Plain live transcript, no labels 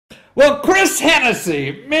Well, Chris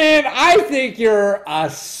Hennessy, man, I think you're a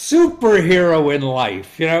superhero in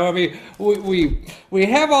life. I mean, we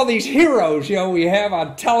have all these heroes, we have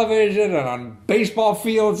on television and on baseball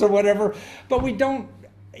fields or whatever, but we don't,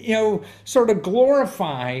 sort of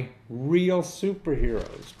glorify real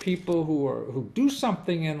superheroes, people who do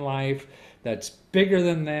something in life that's bigger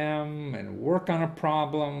than them and work on a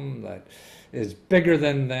problem that is bigger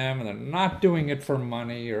than them, and they're not doing it for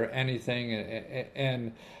money or anything.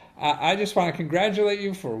 And I just want to congratulate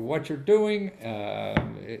you for what you're doing.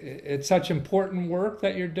 It's such important work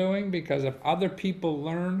that you're doing, because if other people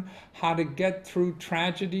learn how to get through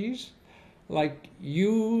tragedies like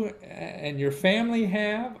you and your family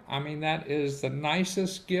have, I mean, that is the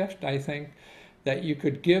nicest gift, I think, that you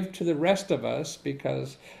could give to the rest of us,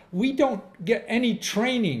 because we don't get any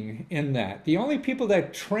training in that. The only people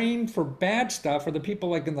that train for bad stuff are the people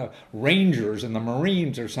like in the Rangers and the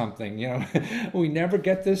Marines or something. We never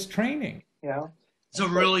get this training. It's a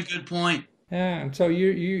really good point. Yeah, and so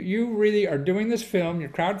you really are doing this film. You're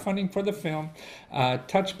crowdfunding for the film,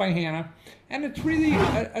 Touched by Hannah, and it's really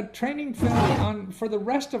a training film for the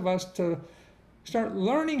rest of us to start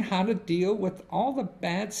learning how to deal with all the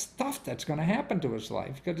bad stuff that's going to happen to his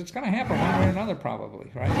life, because it's going to happen one way or another,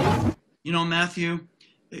 probably, right? Matthew,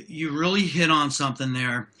 you really hit on something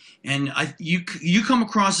there, and you come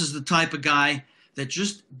across as the type of guy that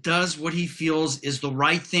just does what he feels is the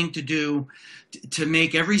right thing to do to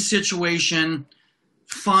make every situation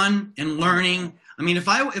fun and learning. I mean, if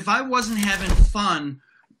I wasn't having fun,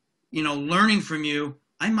 learning from you,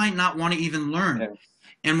 I might not want to even learn. Yeah.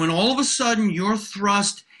 And when all of a sudden you're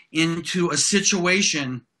thrust into a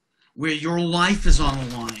situation where your life is on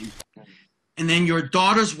the line, and then your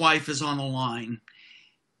daughter's wife is on the line,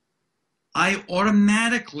 I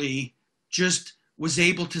automatically just was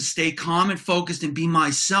able to stay calm and focused and be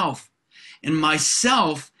myself. And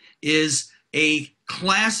myself is a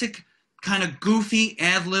classic kind of goofy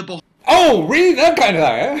ad-lib. Oh, really? That kind of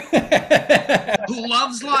guy, who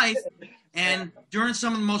loves life. And during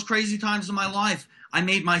some of the most crazy times of my life, I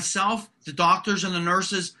made myself, the doctors, and the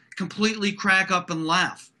nurses completely crack up and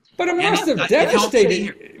laugh. But it must have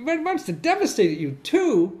devastated. But it must have devastated you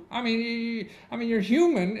too. I mean, you're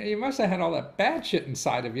human. You must have had all that bad shit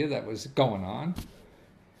inside of you that was going on.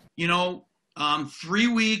 3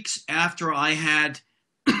 weeks after I had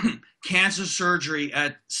cancer surgery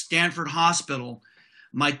at Stanford Hospital,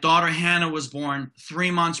 my daughter Hannah was born 3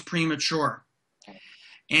 months premature,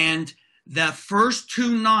 and the first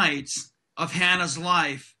 2 nights of Hannah's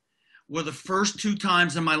life were the first 2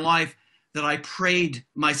 times in my life that I prayed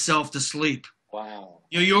myself to sleep. Wow.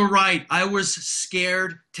 You're right. I was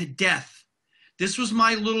scared to death. This was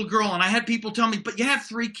my little girl, and I had people tell me, but you have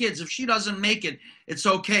 3 kids. If she doesn't make it, it's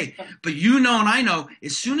okay. But and I know,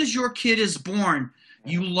 as soon as your kid is born,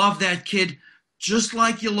 you love that kid just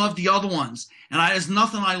like you love the other ones. And there's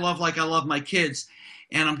nothing I love like I love my kids.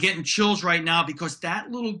 And I'm getting chills right now because that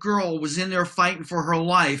little girl was in there fighting for her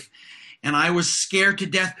life. And I was scared to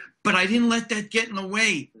death, but I didn't let that get in the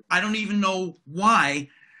way. I don't even know why.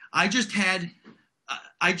 I just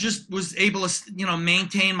was able to,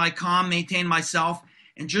 maintain my calm, maintain myself,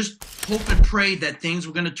 and just hope and pray that things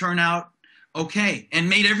were going to turn out okay, and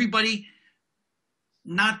made everybody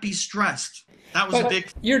not be stressed. That was a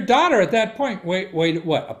big. Your daughter at that point weighed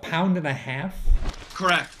what, 1.5 pounds?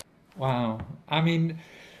 Correct. Wow. I mean,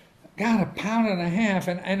 God, 1.5 pounds.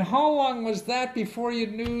 And how long was that before you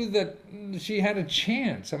knew that she had a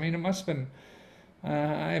chance? I mean, it must have been,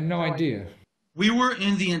 I have no idea. We were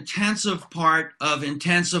in the intensive part of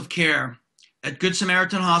intensive care at Good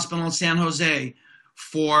Samaritan Hospital in San Jose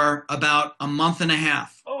for about a month and a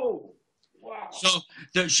half. Oh, wow.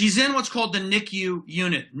 So she's in what's called the NICU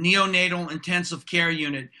unit, neonatal intensive care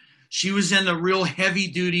unit. She was in the real heavy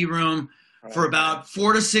duty room for about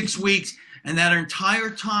 4 to 6 weeks. And that entire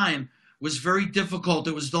time was very difficult.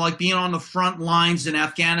 It was like being on the front lines in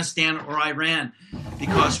Afghanistan or Iran,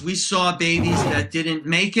 because we saw babies that didn't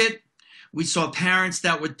make it. We saw parents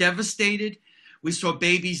that were devastated. We saw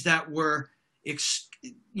babies that were,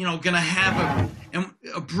 going to have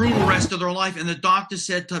a brutal rest of their life. And the doctor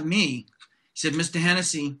said to me, he said, "Mr.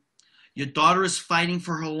 Hennessy, your daughter is fighting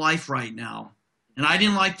for her life right now." And I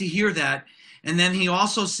didn't like to hear that. And then he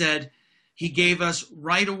also said, he gave us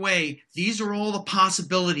right away, these are all the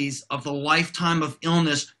possibilities of the lifetime of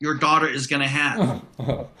illness your daughter is going to have.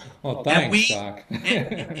 Well, thanks, Doc.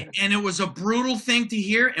 and it was a brutal thing to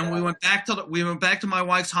hear. And we went back to my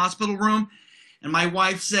wife's hospital room, and my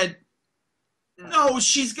wife said, "No,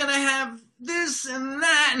 she's going to have this and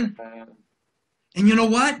that." And you know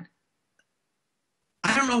what?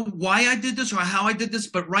 I don't know why I did this or how I did this,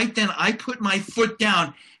 but right then I put my foot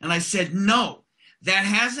down and I said, no, that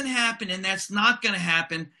hasn't happened and that's not going to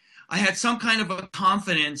happen. I had some kind of a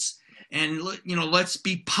confidence and, let's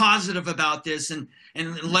be positive about this and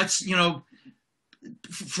let's,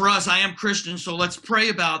 for us, I am Christian, so let's pray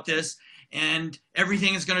about this and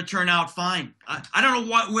everything is going to turn out fine. I don't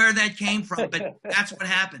know where that came from, but that's what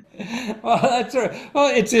happened. Well, that's right.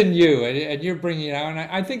 Well, it's in you, and you're bringing it out. And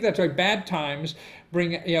I think that's right. Bad times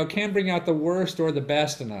can bring out the worst or the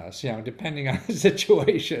best in us, depending on the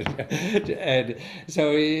situation. And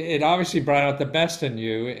so it obviously brought out the best in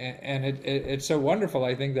you, and it's so wonderful.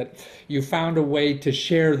 I think that you found a way to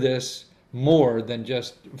share this more than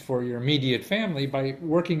just for your immediate family by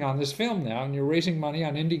working on this film now, and you're raising money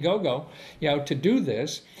on Indiegogo, to do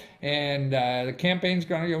this, and the campaign's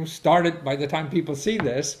going to start it by the time people see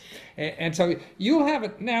this, and so you'll have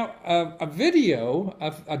it now a video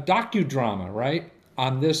of a docudrama, right,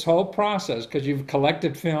 on this whole process because you've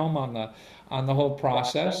collected film on the whole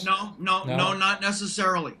process. No, not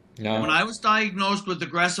necessarily. No. When I was diagnosed with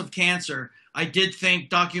aggressive cancer, I did think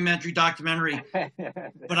documentary,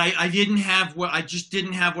 but I didn't have I just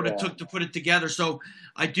didn't have what it took to put it together. So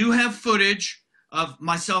I do have footage of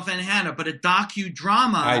myself and Hannah, but a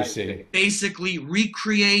docudrama basically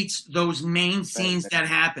recreates those main scenes that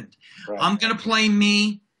happened. Right. I'm going to play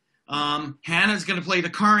me. Hannah's going to play the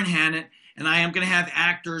current Hannah, and I am going to have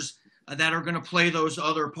actors that are going to play those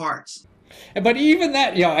other parts. But even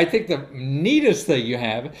that, I think the neatest thing you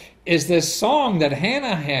have is this song that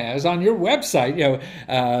Hannah has on your website.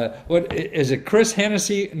 What is it, Chris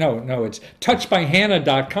Hennessy? No, it's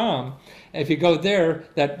touchedbyhannah.com. If you go there,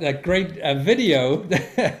 that great video of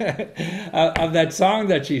that song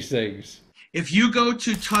that she sings. If you go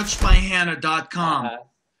to touchedbyhannah.com,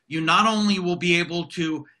 you not only will be able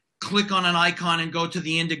to click on an icon and go to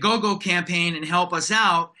the Indiegogo campaign and help us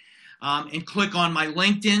out, and click on my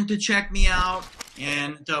LinkedIn to check me out,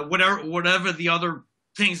 and whatever the other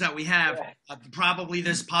things that we have, probably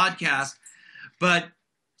this podcast. But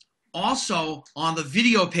also on the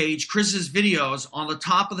video page, Chris's videos, on the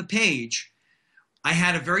top of the page, I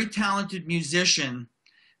had a very talented musician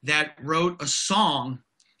that wrote a song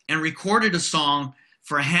and recorded a song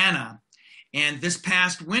for Hannah. And this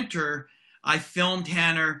past winter, I filmed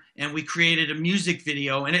Hannah and we created a music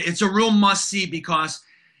video. And it's a real must-see because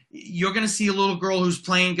you're going to see a little girl who's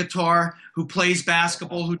playing guitar, who plays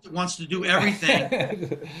basketball, who wants to do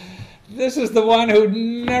everything. This is the one who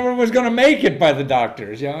never was going to make it by the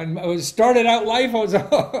doctors, and started out life, I was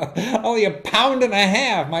only 1.5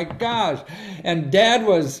 pounds, my gosh. And Dad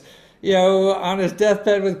was, on his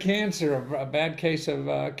deathbed with cancer, a bad case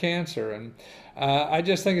of cancer. And I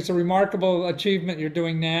just think it's a remarkable achievement you're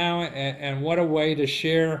doing now, and what a way to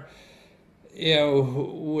share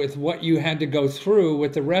with what you had to go through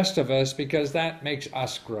with the rest of us, because that makes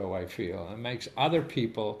us grow, I feel. It makes other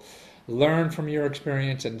people learn from your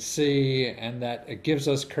experience and see, and that it gives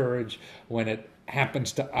us courage when it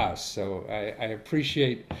happens to us. So I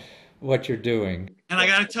appreciate what you're doing. And I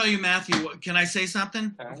got to tell you, Matthew, can I say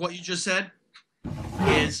something of what you just said?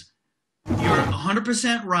 Is you're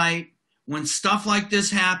 100% right. When stuff like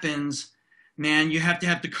this happens, man, you have to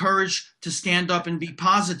have the courage to stand up and be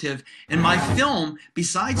positive. And my film,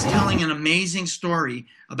 besides telling an amazing story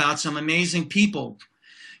about some amazing people,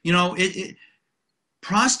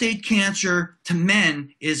 prostate cancer to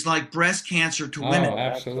men is like breast cancer to women. Oh,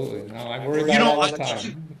 absolutely. No, I worry about it all the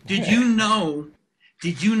time. Did you know,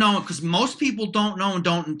 because most people don't know and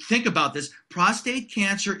don't think about this, prostate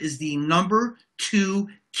cancer is the #2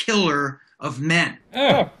 killer of men.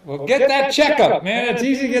 Oh, well, get that checkup, man. It's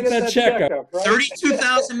easy to get that checkup. Right?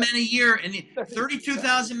 32,000 men a year, and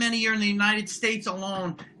 32,000 men a year in the United States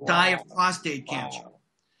alone die of prostate cancer.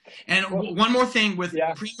 And one more thing with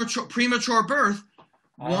premature birth,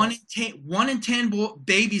 1 in 10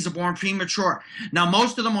 babies are born premature. Now,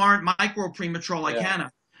 most of them aren't micro premature like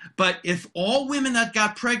Hannah. But if all women that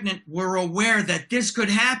got pregnant were aware that this could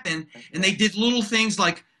happen, and they did little things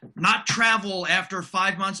like not travel after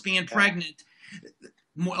 5 months being pregnant,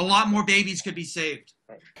 a lot more babies could be saved.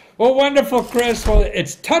 Well, wonderful, Chris. Well,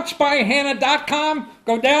 it's touchedbyhannah.com.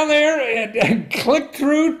 Go down there and click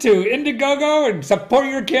through to Indiegogo and support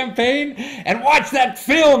your campaign and watch that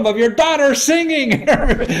film of your daughter singing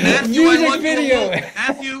her music video.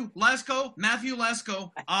 Matthew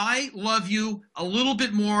Lesko, I love you a little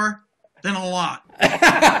bit more than a lot.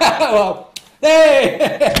 Well,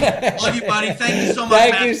 hey! Love you, buddy. Thank you so much.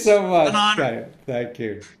 Thank you so much. It's an honor. Thank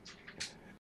you.